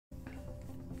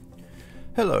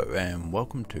Hello and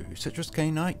welcome to Citrus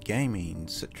K Night Gaming.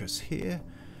 Citrus here.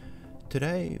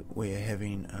 Today we're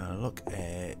having a look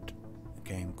at a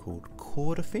game called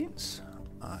Core Defense.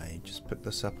 I just picked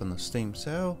this up in the Steam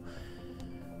sale.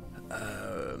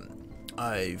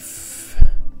 I've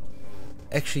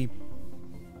actually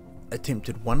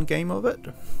attempted one game of it,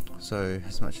 so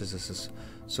as much as this is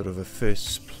sort of a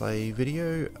first play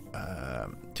video,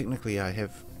 technically I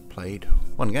have played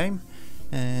one game,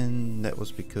 and that was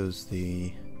because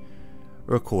the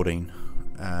recording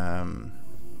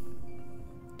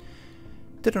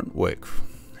didn't work.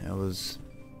 It was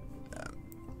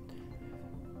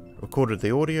recorded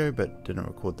the audio but didn't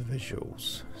record the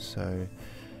visuals, so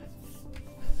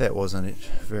that wasn't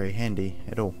very handy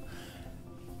at all.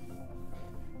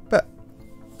 But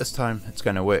this time it's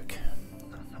going to work,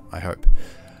 I hope.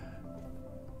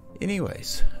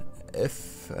 Anyways,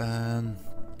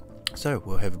 so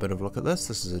we'll have a bit of a look at this.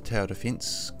 This is a tower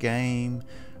defense game,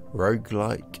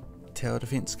 roguelike tower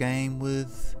defense game where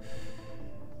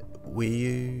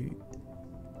you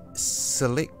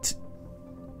select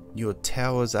your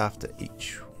towers after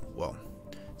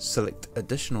select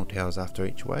additional towers after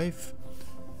each wave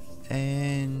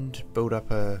and build up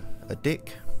a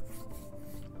deck,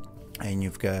 and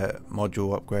you've got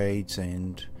module upgrades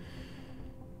and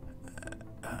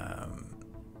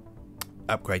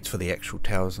upgrades for the actual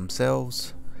towers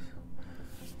themselves.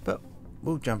 But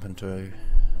we'll jump into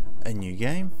a new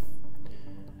game.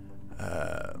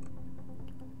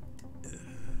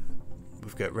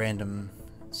 We've got random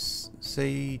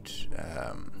seed.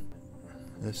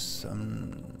 This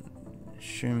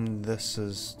assume this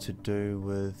is to do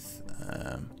with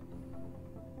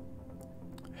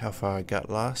how far I got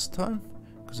last time,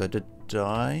 because I did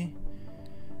die.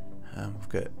 We've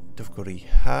got difficulty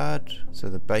hard, so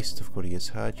the base difficulty is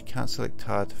hard. You can't select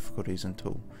hard difficulties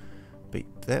until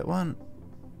beat that one.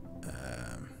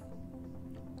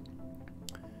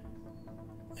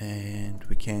 And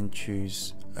we can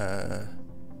choose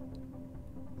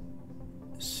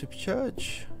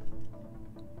supercharge,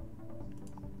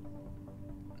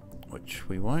 which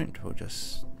we won't. We'll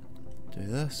just do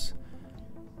this,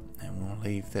 and we'll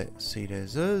leave that seed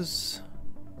as is.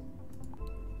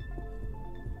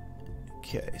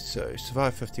 Okay, so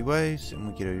survive 50 waves, and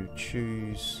we get to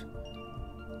choose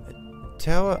a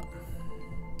tower.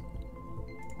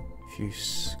 If you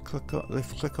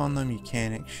left click on them, you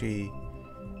can actually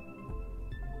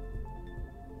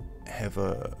have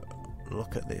a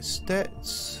look at their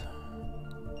stats.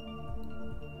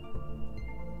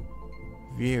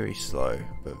 Very slow,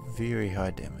 but very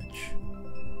high damage,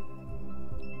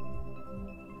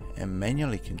 and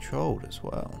manually controlled as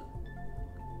well.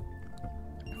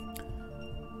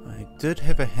 I did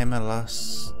have a hammer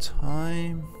last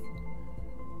time.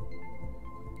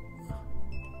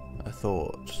 I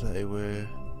thought they were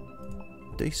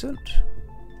decent,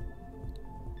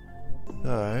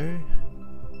 though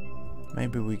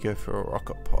maybe we go for a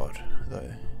rocket pod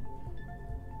though.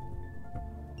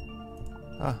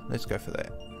 Let's go for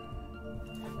that.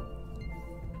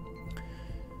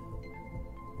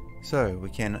 So we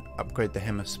can upgrade the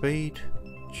hammer speed,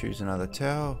 choose another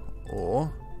tower,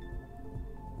 or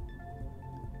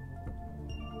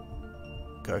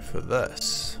go for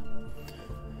this,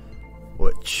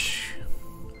 which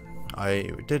I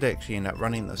did actually end up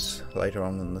running this later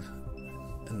on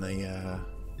in the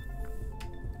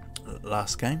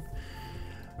last game,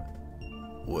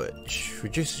 which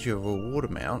reduces your reward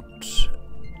amount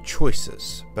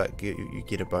choices, but you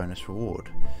get a bonus reward.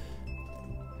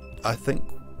 I think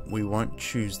we won't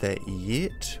choose that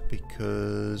yet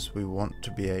because we want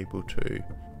to be able to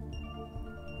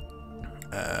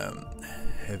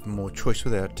have more choice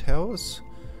with our towers.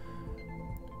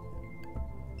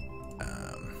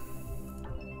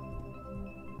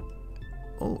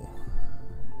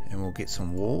 And we'll get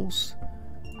some walls.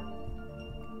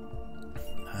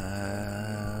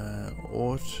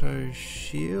 Auto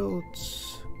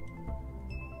shields.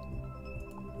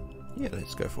 Yeah,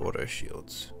 let's go for auto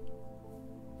shields.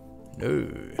 No,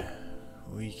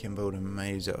 we can build a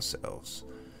maze ourselves.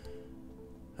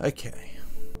 Okay,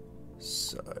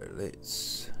 so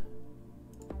let's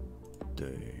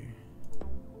do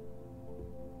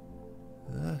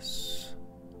this.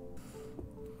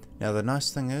 Now the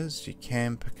nice thing is you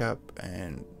can pick up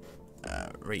and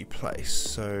replace,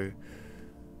 so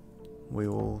we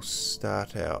will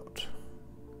start out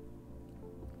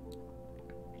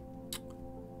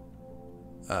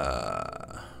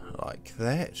like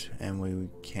that, and we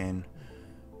can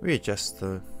readjust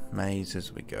the maze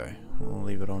as we go. We'll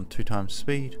leave it on 2x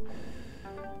speed.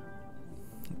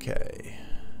 Okay,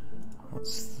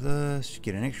 what's this? You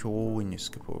get an extra wall when you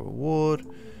skip a reward.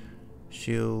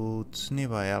 Shields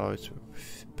nearby allies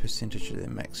percentage of their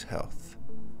max health.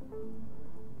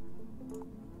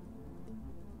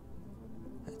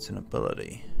 That's an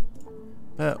ability.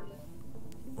 But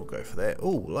we'll go for that.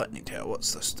 Oh, lightning tower,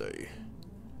 what's this do?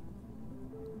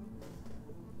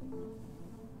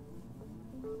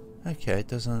 Okay, it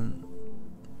doesn't...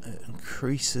 It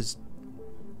increases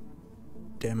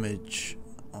damage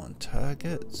on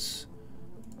targets.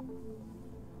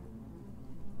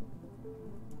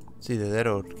 It's either that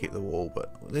or get the wall,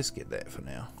 but let's get that for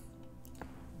now.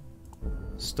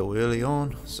 Still early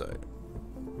on, so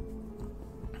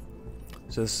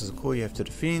this is a core, you have to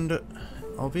defend it,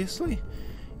 obviously.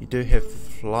 You do have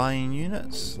flying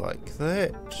units like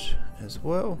that as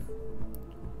well.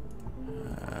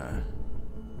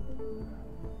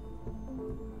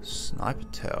 Sniper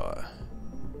tower,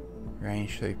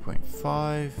 range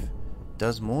 3.5,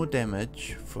 does more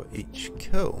damage for each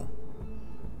kill.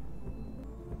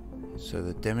 So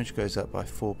the damage goes up by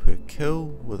 4 per kill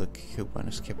with a kill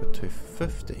bonus cap of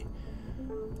 250.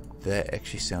 That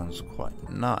actually sounds quite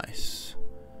nice,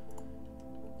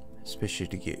 especially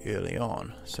to get early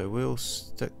on. So we'll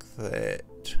stick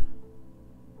that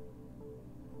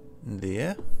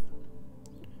there.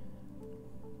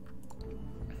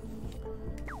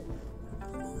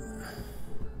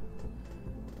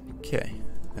 Okay,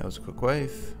 that was a quick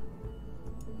wave.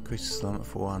 Increases the limit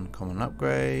for uncommon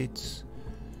upgrades.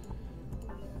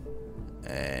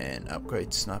 And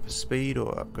upgrade sniper speed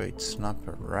or upgrade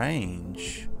sniper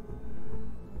range.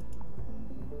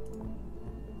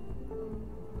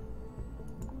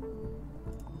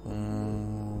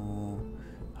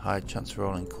 High chance of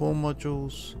rolling core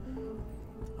modules.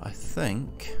 I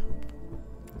think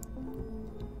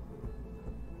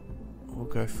we'll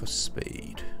go for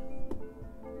speed.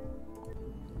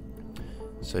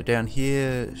 So down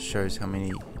here shows how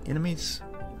many enemies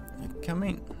are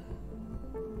coming.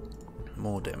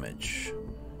 More damage.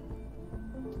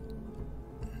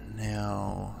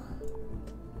 Now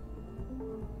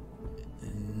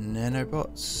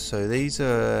nanobots. So these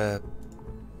are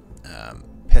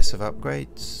passive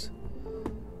upgrades,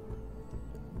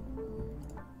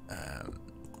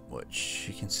 which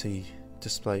you can see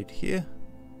displayed here.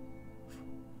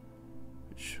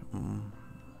 And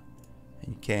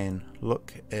you can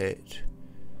look at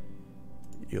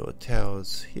your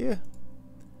towers here.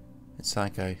 It's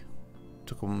like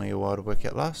took me a while to work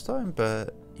out last time,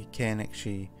 but you can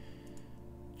actually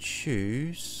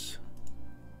choose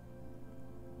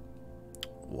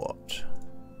what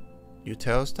your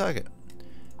towers target,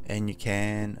 and you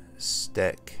can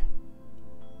stack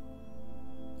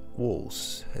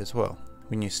walls as well.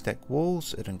 When you stack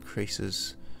walls, it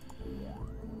increases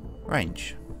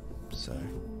range. So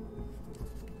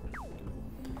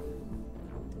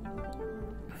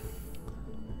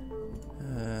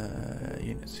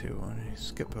units who want to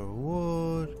skip a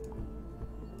reward.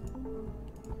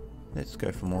 Let's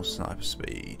go for more sniper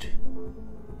speed.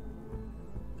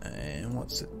 And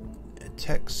what's it?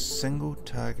 Attacks single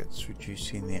targets,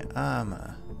 reducing their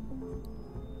armor.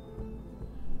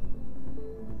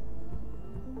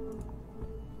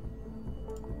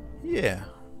 Yeah,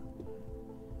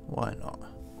 why not?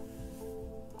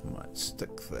 I might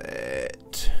stick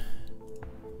that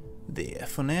there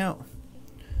for now.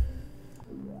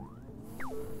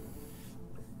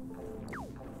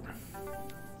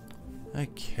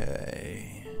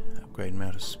 Okay, upgrade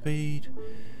amount of speed.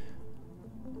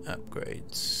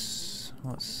 Upgrades.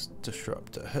 What's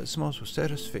disruptor? Hits multiple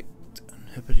status effect,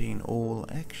 inhibiting all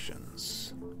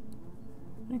actions.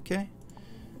 Okay,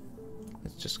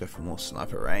 let's just go for more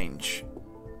sniper range.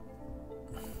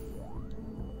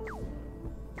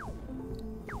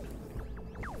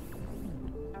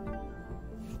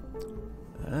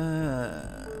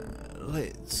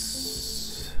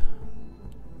 Let's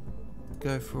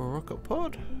go for a rocket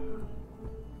pod.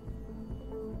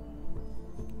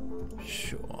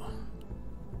 Sure.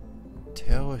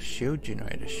 Tower shield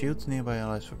generator. Shields nearby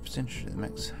allies for percentage of the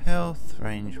max health.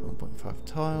 Range 1.5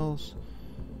 tiles.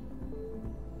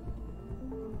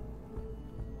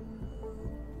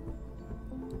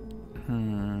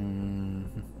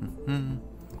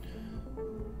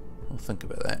 I'll think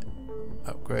about that.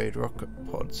 Upgrade rocket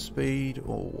pod speed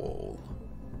or wall.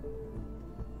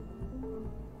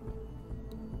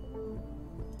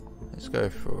 Let's go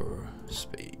for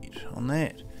speed on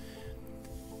that.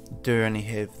 Do only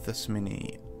have this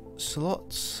many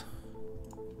slots,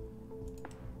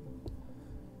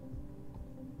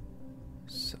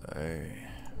 so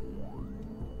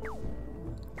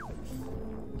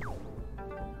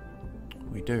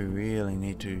we do really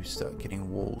need to start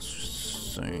getting walls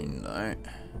soon though.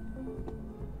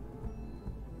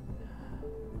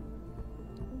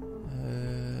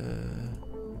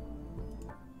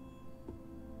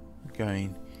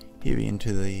 going heavy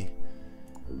into the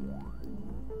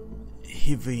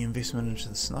heavy investment into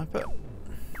the sniper.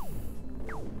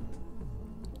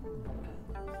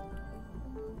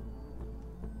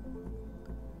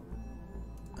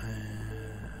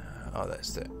 Oh,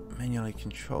 that's the manually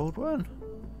controlled one.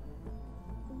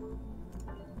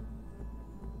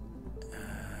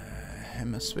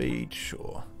 Hammer speed,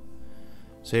 sure.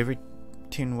 So every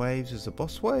 10 waves is a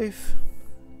boss wave.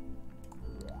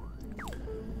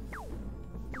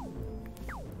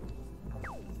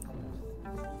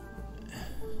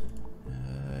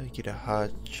 Get a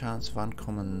hard chance of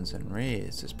uncommons and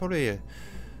rares. It's probably a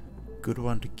good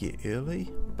one to get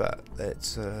early, but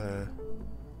that's a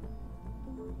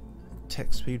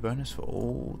attack speed bonus for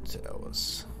all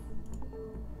towers.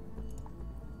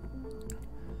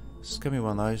 It's gonna be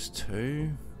one of those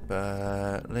two,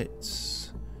 but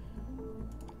let's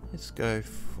go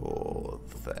for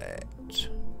that.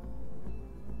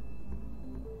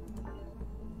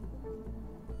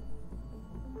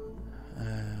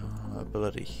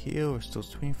 Ability heal restores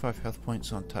 25 health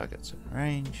points on targets in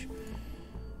range.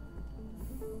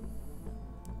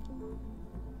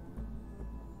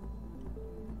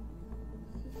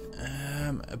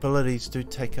 Abilities do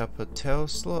take up a tower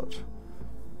slot,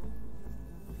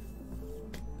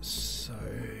 so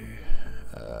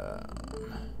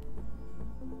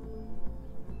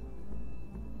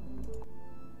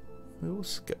we will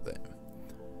skip that.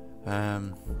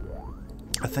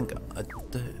 I think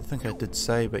I did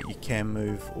say, but you can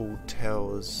move all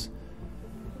towers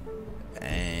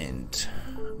and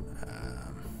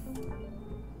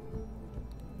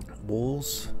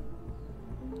walls.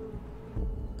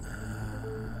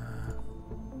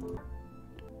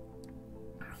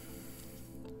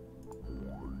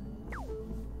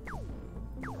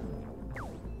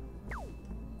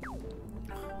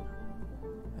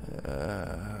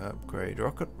 Upgrade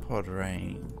rocket pod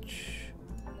range.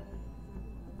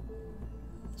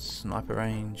 Sniper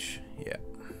range, yeah.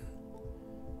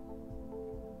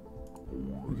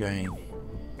 We're going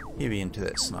heavy into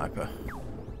that sniper.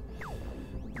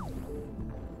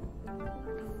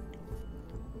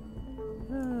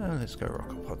 Let's go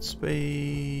rocket pod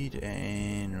speed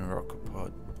and rocket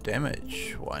pod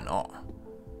damage. Why not?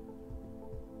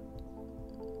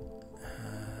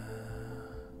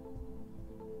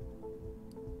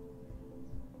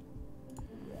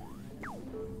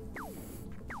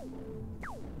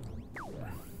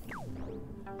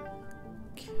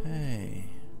 Okay.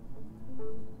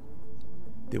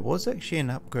 There was actually an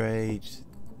upgrade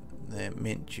that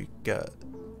meant you got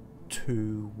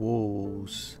 2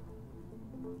 walls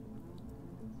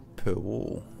per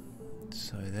wall,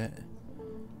 so that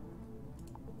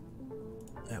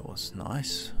was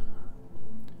nice.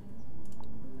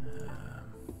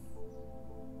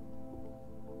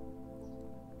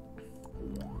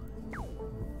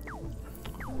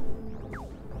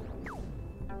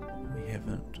 We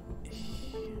haven't.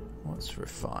 What's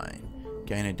refine?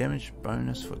 Gain a damage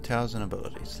bonus for towers and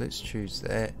abilities. Let's choose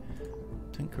that.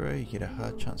 Tinkerer, you get a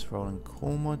hard chance of rolling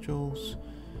core modules.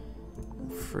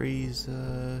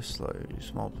 Freezer,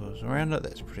 slows multiples around it.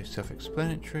 That's pretty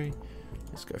self-explanatory.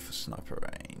 Let's go for sniper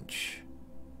range.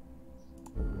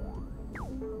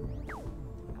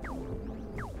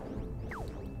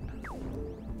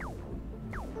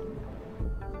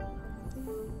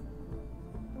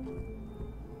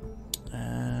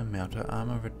 Melter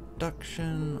armor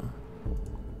reduction.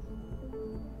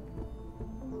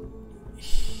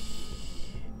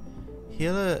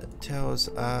 Healer towers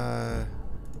are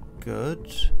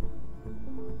good.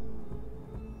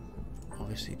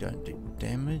 Obviously don't do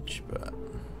damage, but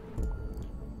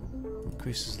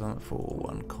increases limit for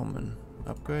one common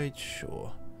upgrade,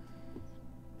 sure.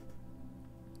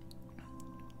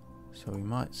 So we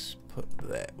might put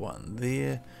that one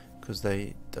there because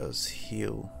they does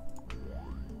heal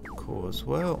core as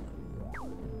well.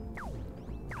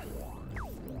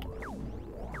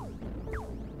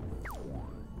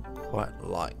 Quite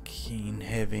liking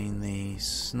having the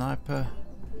sniper.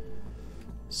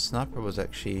 Sniper was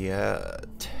actually a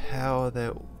tower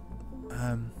that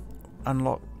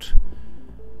unlocked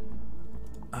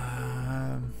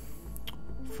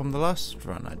from the last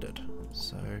run I did.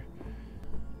 So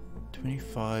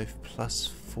 25 plus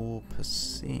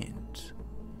 4%.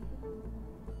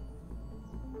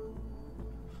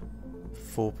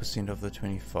 4% of the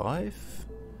 25.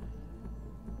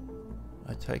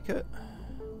 I take it.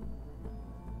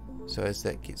 So as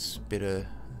that gets better,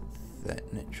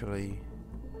 that naturally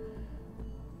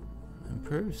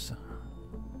improves.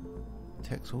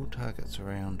 Attacks all targets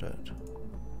around it.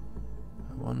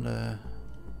 I wonder.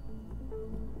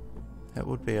 That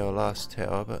would be our last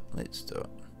tower, but let's do it.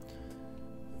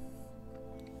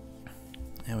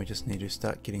 Now we just need to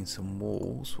start getting some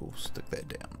walls. We'll stick that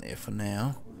down there for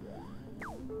now.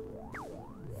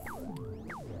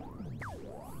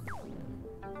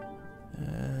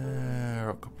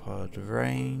 Rockapod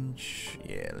range.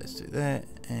 Yeah, let's do that.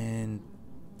 And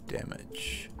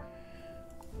damage.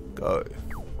 Go.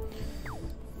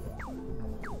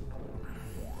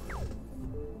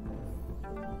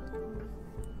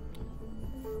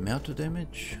 Melter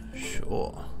damage?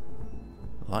 Sure.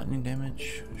 Lightning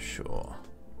damage? Sure.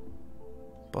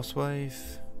 Boss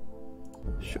wave?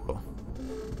 Sure.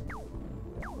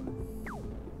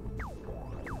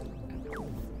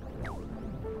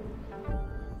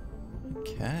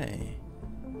 Okay.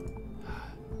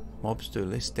 Mobs do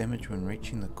less damage when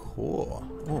reaching the core.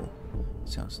 Oh,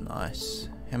 sounds nice.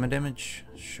 Hammer damage?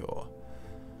 Sure.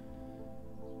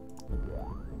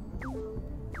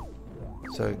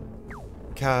 So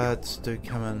cards do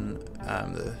come in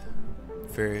the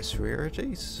various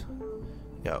rarities.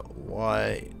 You got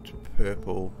white,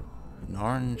 purple, and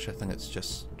orange. I think it's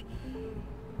just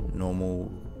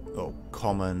normal, or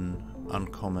common,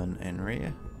 uncommon, and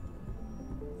rare.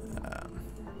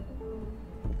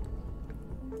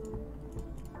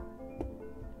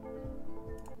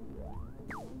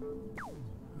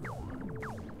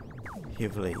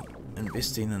 Heavily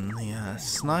investing in the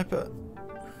sniper.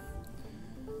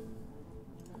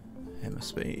 Hammer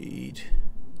speed.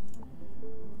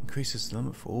 Increases the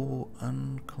limit for all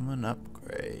uncommon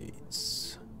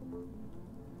upgrades.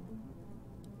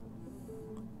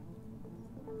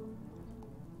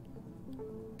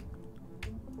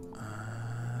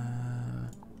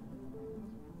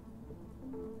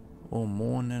 Or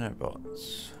more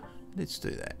nanobots. Let's do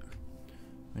that.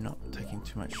 We're not taking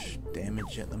too much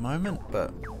damage at the moment,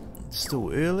 but it's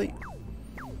still early.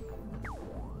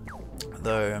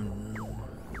 Though I'm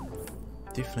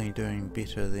definitely doing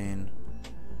better than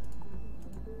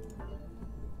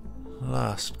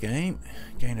last game.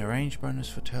 Gain a range bonus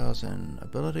for towers and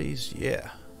abilities.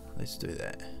 Yeah, let's do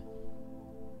that.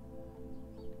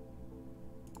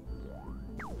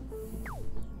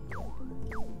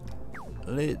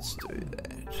 Let's do that.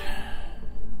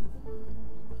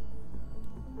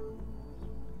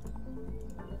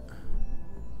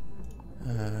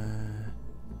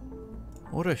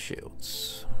 Auto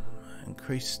shields.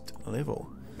 Increased level.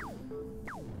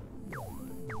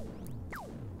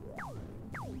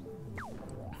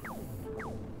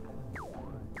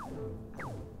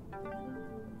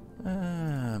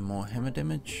 More hammer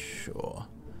damage, sure.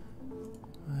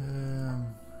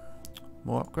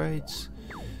 More upgrades.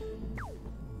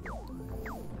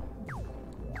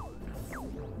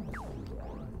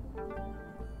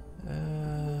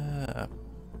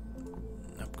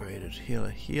 Upgraded healer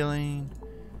healing.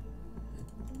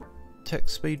 Attack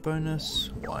speed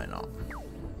bonus, why not?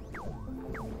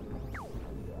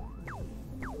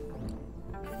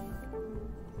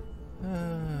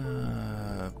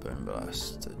 Boom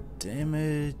blast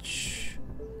damage.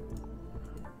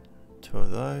 2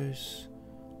 of those,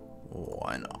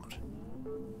 why not?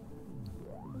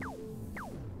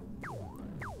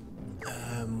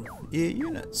 Yeah,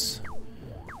 units.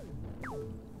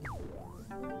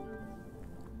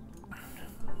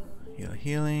 Healer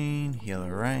healing,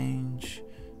 healer range.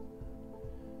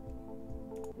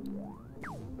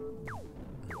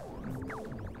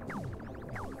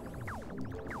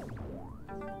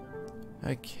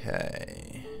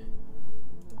 Okay.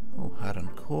 Oh,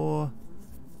 hardened core.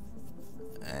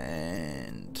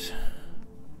 And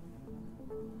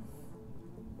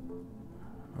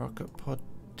rocket pod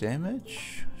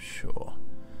damage? Sure.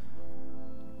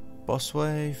 Boss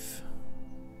wave.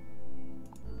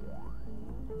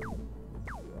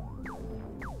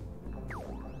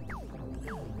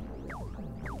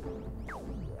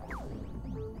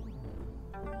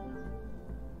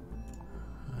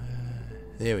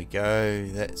 There we go,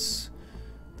 that's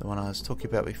the one I was talking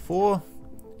about before.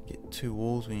 Get 2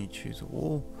 walls when you choose a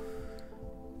wall.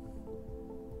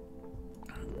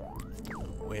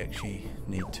 We actually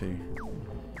need to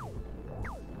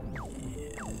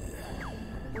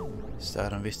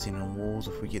start investing in walls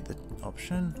if we get the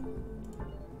option.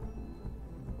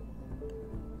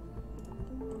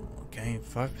 Gain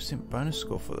 5% bonus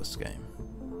score for this game.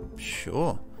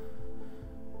 Sure.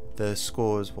 The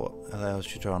score is what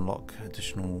allows you to unlock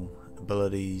additional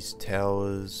abilities,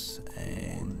 towers,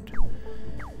 and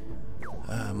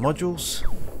modules.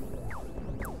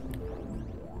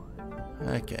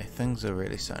 Okay, things are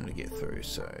really starting to get through,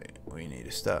 so we need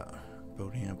to start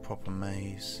building a proper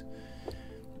maze.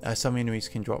 Some enemies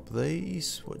can drop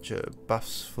these, which are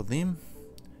buffs for them,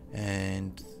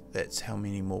 and that's how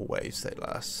many more waves they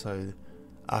last. So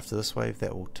after this wave,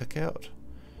 that will tick out.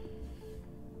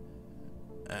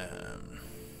 I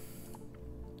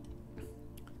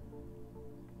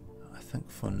think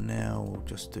for now we'll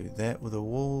just do that with the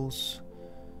walls.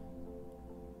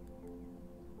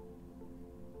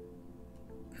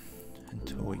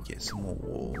 Until we get some more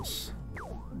walls.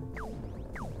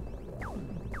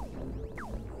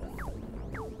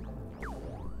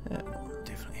 That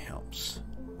definitely helps.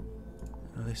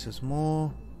 Less is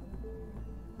more.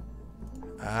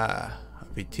 I'd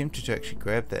be tempted to actually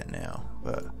grab that now,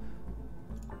 but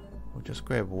we'll just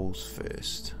grab walls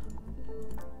first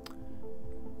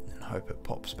and hope it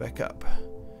pops back up.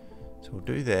 So we'll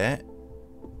do that.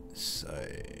 So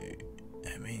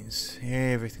that means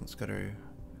everything's got to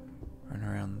run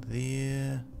around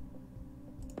there.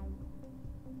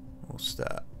 We'll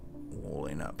start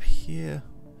walling up here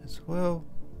as well.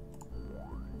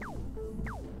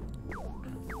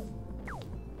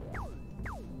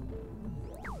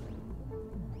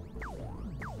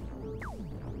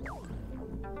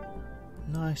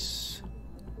 Nice.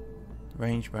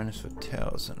 Range bonus for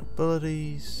towers and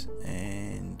abilities,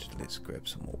 and let's grab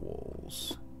some more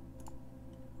walls.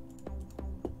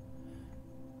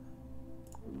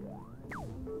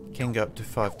 Can go up to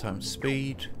 5 times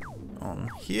speed on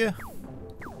here.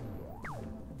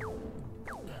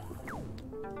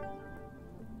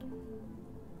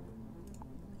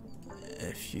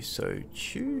 If you so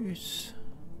choose.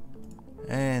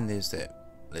 And there's that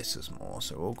less is more,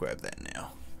 so we'll grab that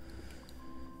now.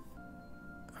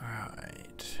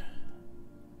 Alright.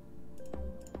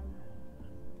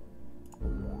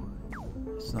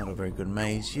 It's not a very good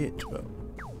maze yet, but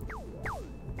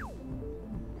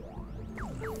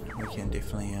we can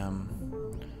definitely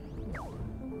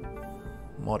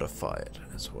modify it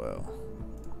as well.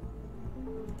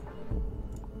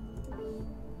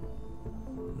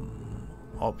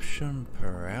 Option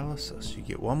paralysis. You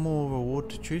get one more reward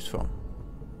to choose from.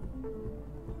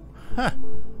 Huh.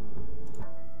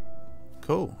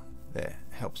 Cool. That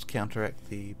helps counteract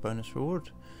the bonus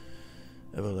reward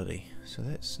ability. So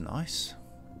that's nice.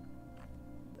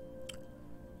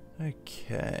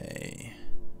 Okay.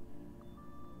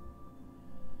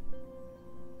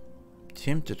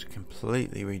 Tempted to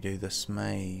completely redo this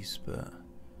maze, but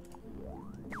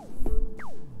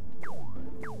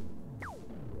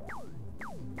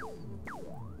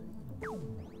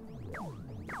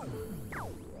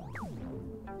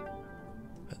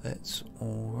that's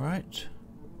all right.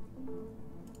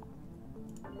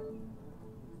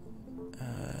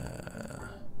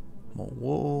 More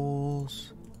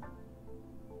walls.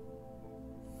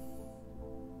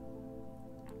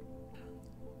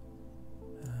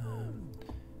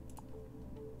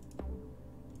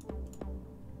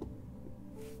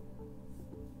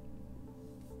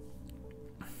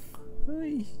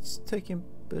 He's taking a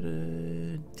bit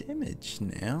of damage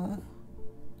now.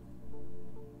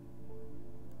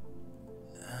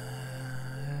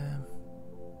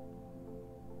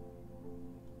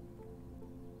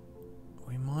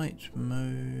 We might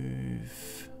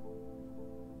move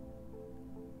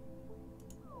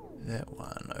that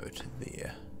one over to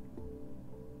there.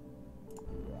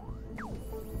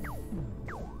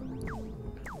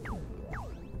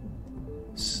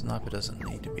 Sniper doesn't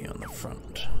need to be on the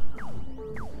front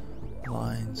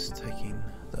lines taking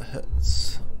the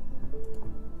hits.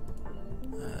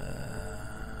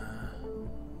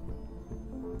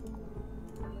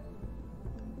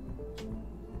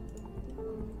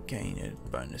 Gain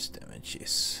bonus damage,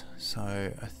 yes. So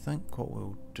I think what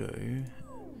we'll do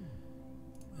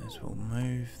is we'll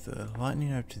move the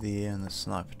lightning over to there and the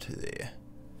sniper to there.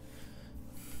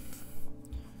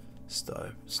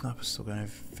 So sniper's still going to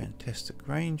have fantastic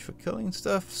range for killing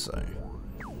stuff, so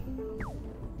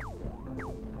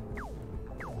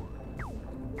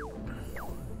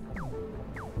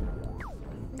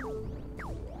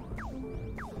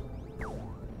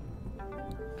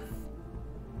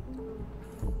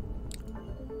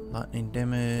lightning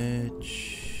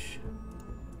damage.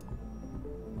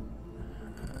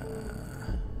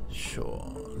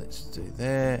 Sure, let's do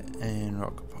that. And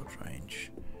rocket pod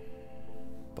range.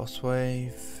 Boss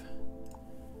wave.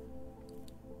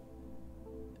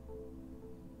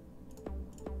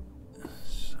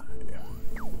 So I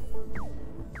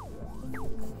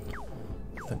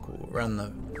think we'll run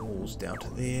the walls down to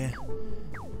there.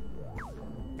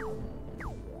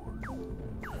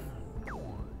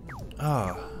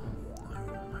 Oh,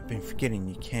 I've been forgetting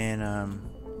you can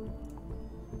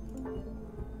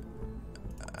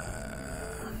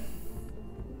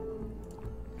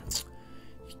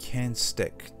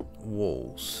stack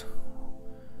walls,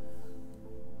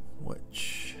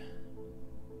 which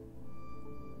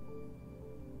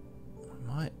I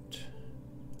might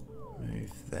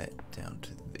move that down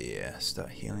to there. start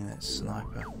healing that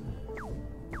sniper.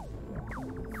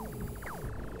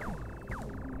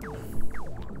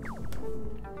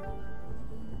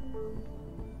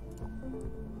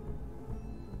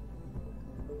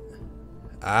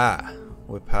 Ah,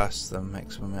 we're past the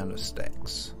maximum amount of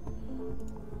stacks.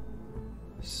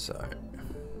 So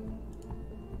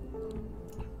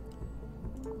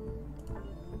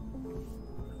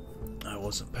I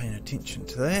wasn't paying attention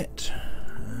to that.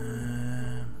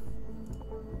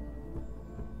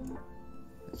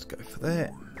 Let's go for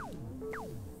that.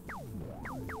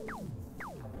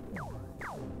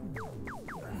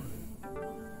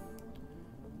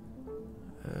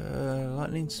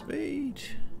 Lightning speed,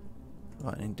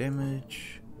 lightning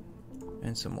damage,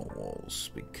 and some more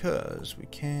walls, because we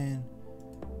can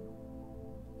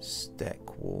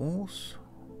stack walls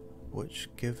which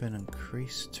give an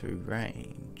increase to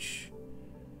range.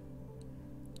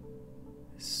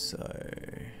 So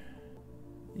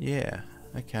yeah,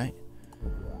 okay,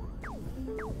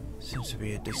 seems to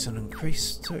be a decent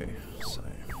increase too, so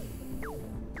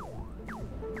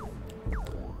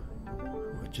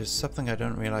which is something I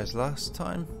didn't realize last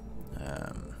time,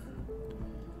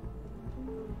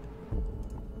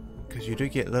 because you do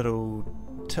get little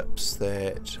tips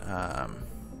that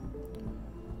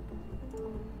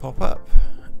pop up.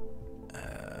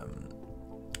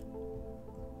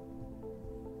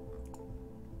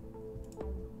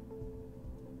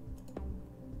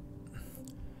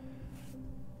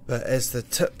 But as the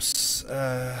tips,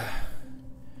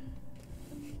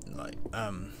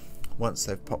 once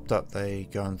they've popped up, they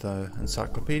go into the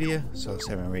encyclopedia. So I was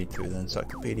having a read through the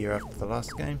encyclopedia after the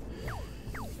last game,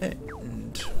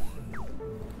 and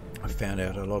I found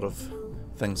out a lot of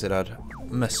things that I'd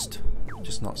missed,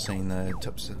 just not seeing the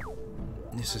tips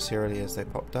necessarily as they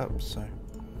popped up. So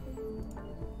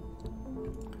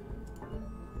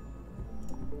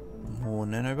more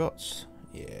nanobots,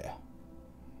 yeah.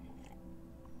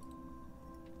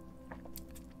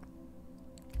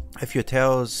 If your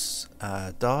towers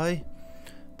die,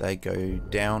 they go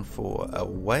down for a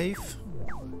wave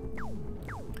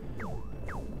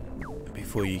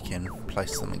before you can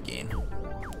place them again.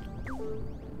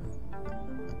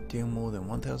 Deal more than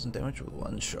 1000 damage with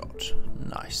one shot.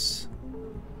 Nice.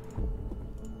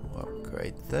 We'll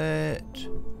upgrade that.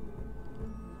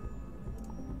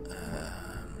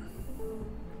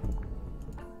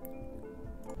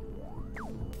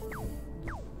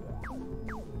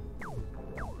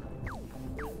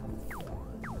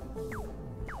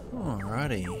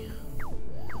 Alrighty.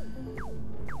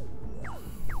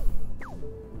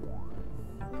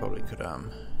 Probably could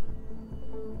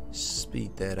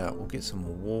speed that up. We'll get some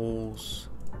more walls.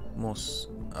 More.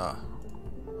 I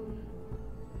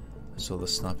saw the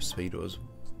sniper speed was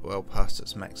well past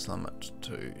its max limit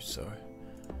too, so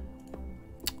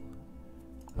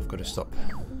I've got to stop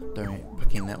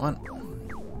picking that one,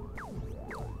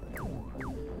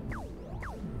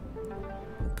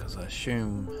 because I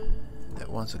assume that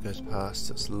once it goes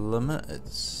past its limit,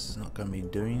 it's not going to be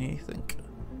doing anything.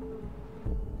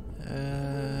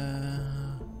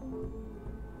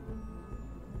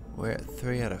 We're at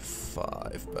 3 out of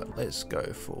 5, but let's go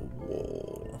for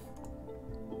wall.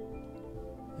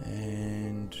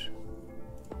 And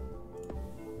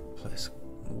place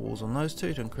walls on those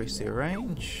two to increase their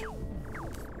range.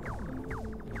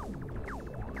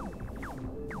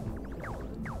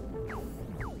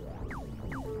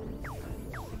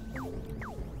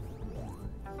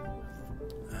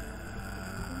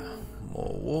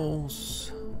 More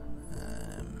walls.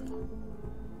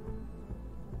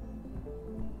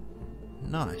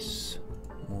 Nice.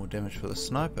 More damage for the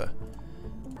sniper.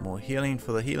 More healing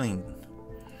for the healing.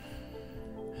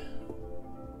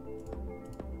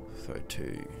 Throw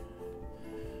 2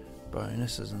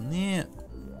 bonuses in there.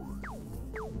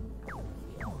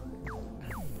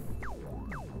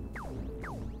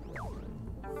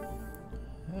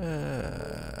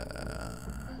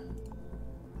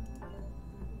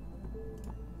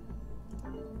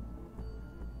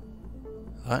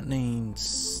 Lightning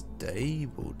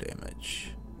stable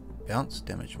damage. Bounce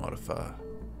damage modifier.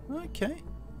 Okay.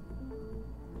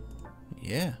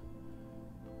 Yeah.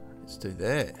 Let's do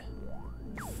that.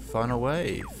 Final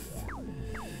wave.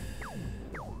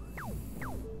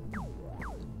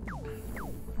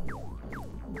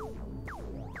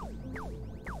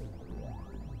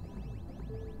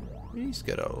 He's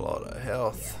got a lot of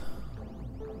health.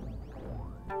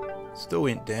 Still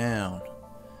went down.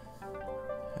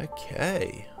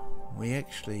 Okay. We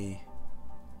actually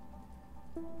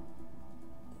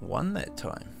won that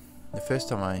time. The first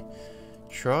time I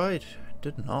tried,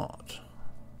 did not.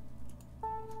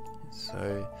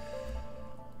 So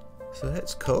So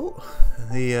that's cool.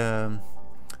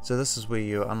 So this is where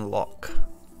you unlock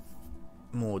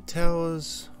more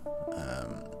towers,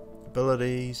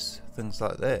 abilities, things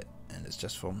like that, and it's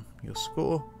just from your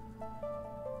score.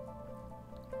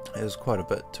 There's quite a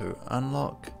bit to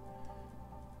unlock.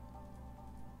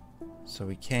 So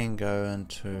we can go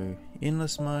into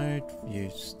endless mode, view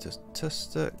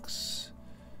statistics,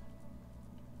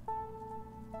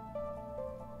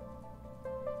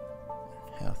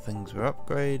 how things were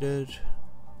upgraded,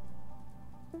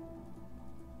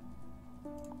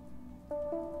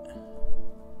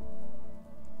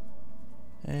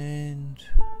 and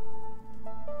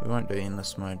we won't do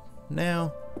endless mode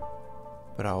now,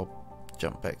 but I'll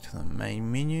jump back to the main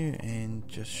menu and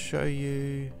just show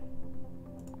you.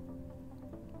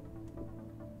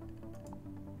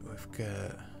 We've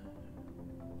got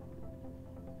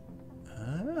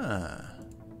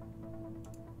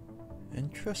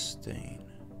interesting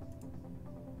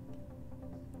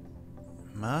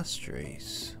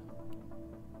masteries.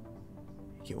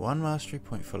 You get 1 mastery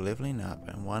point for leveling up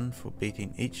and 1 for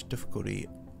beating each difficulty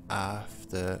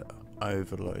after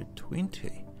overload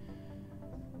 20.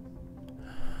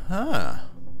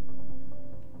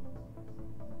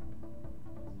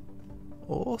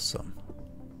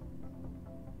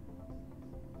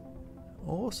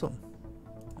 Awesome.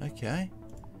 Okay.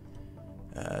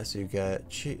 So you got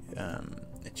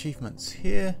achievements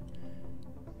here.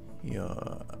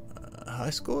 Your high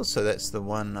scores. So that's the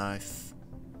one I've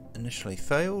initially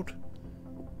failed.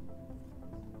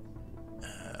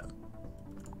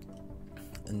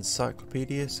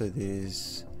 Encyclopedia. So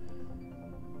there's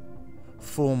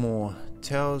 4 more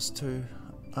towers to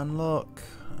unlock.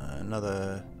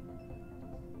 Another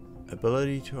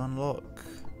ability to unlock.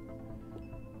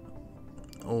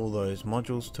 All those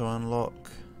modules to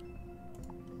unlock.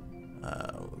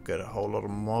 We've got a whole lot of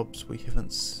mobs we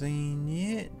haven't seen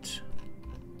yet.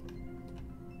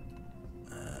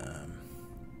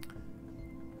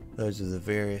 Those are the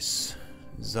various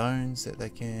zones that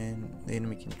the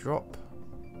enemy can drop.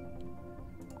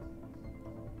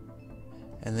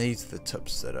 And these are the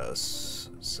tips that I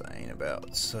was saying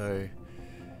about. So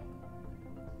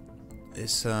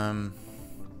it's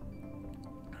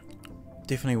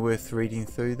definitely worth reading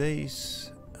through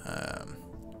these.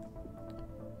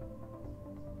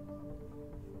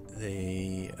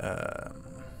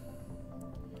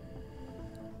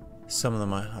 Some of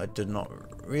them I did not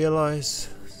realize,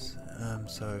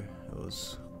 so it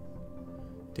was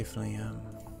definitely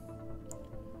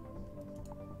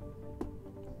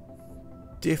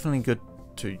good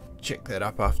to check that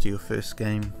up after your first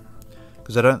game,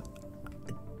 because I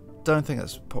don't think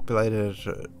it's populated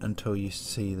until you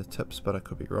see the tips, but I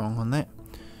could be wrong on that,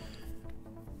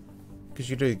 because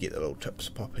you do get the little tips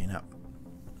popping up.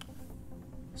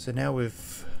 So now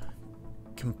we've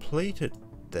completed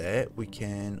that, we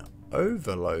can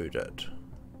overload it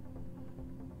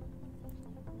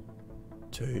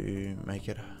to make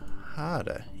it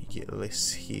harder. You get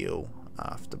less heal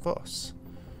after boss.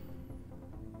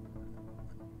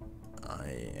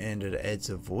 And it adds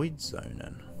a void zone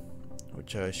in,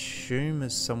 which I assume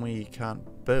is somewhere you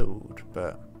can't build,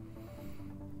 but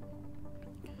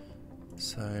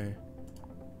so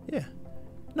yeah,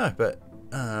 no, but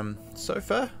so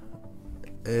far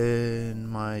in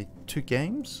my 2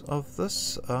 games of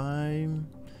this, I'm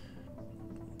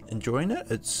enjoying it.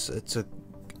 It's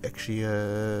actually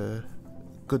a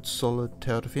good solid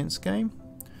tower defense game.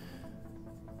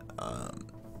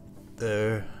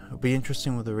 It'll be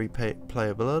interesting with the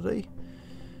replayability,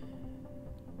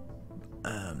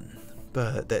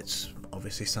 but that's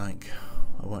obviously something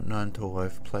I won't know until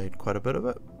I've played quite a bit of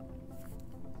it.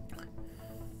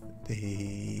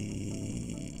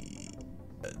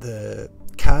 The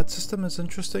card system is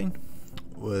interesting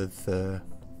with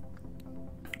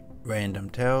random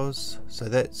towers, so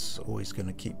that's always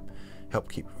going to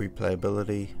help keep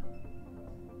replayability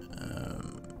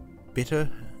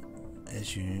better,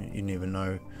 as you never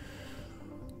know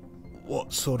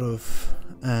what sort of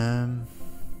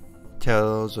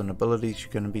towers and abilities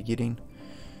you're going to be getting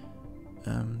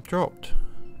dropped,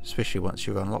 especially once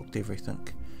you've unlocked everything.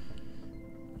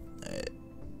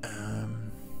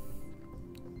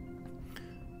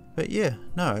 But yeah,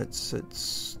 no,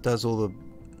 it's does all the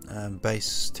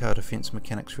base tower defense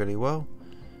mechanics really well,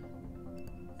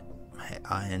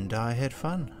 and I had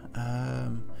fun.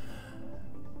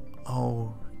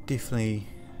 I'll definitely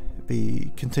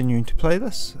be continuing to play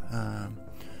this.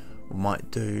 We might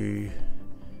do,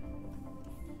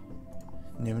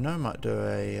 never know, might do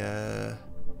a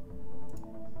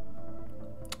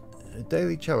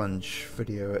daily challenge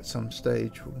video at some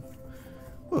stage.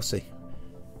 We'll see.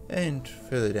 and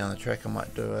further down the track I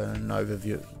might do an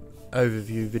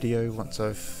overview video once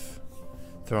I've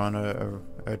thrown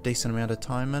a decent amount of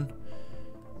time in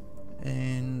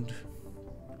and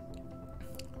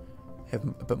have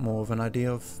a bit more of an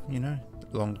idea of, you know,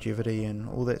 longevity and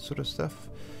all that sort of stuff.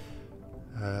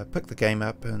 Pick the game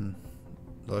up in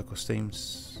local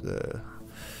Steam's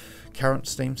current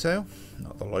Steam sale,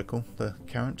 not the local, the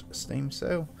current Steam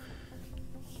sale,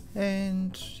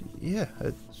 and yeah,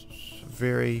 it's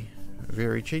very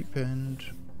cheap, and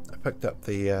I picked up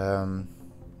the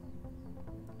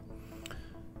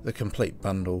complete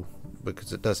bundle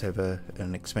because it does have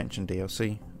an expansion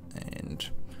DLC, and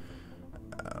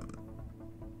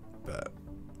but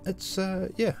it's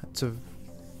yeah, it's a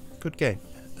good game.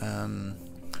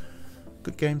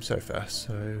 Good game so far,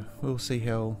 so we'll see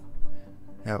how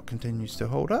it continues to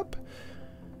hold up,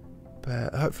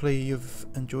 but hopefully you've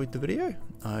enjoyed the video.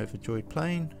 I've enjoyed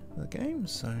playing the game,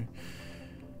 so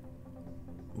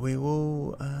we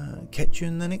will catch you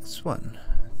in the next one.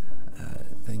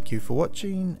 Thank you for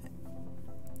watching.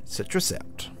 Citrus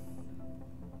out.